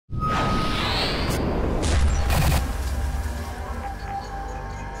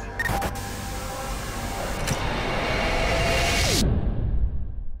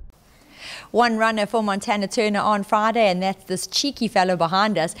one runner for Montana Turner on Friday, and that's this cheeky fellow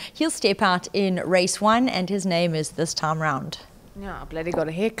behind us. He'll step out in race 1, and his name is This Time Round. Yeah, I bloody got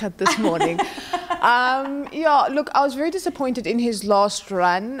a haircut this morning. Yeah, look, I was very disappointed in his last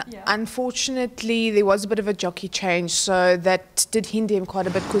run. Yeah. Unfortunately, there was a bit of a jockey change, so that did hinder him quite a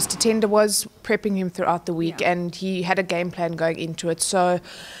bit because Tatenda was prepping him throughout the week, and he had a game plan going into it. So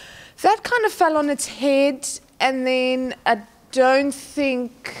that kind of fell on its head, and then I don't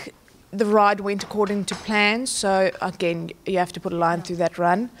think the ride went according to plan. So again, you have to put a line through that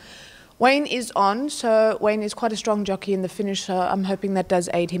run. Wayne is on, so Wayne is quite a strong jockey in the finish, so I'm hoping that does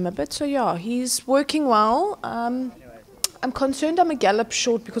aid him a bit. So yeah, he's working well. I'm concerned I'm a gallop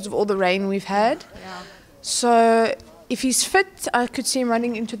short because of all the rain we've had. Yeah. So if he's fit, I could see him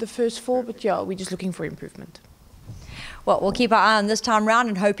running into the first 4, but yeah, we're just looking for improvement. Well, we'll keep our eye on This Time Round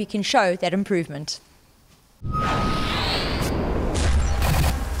and hope he can show that improvement.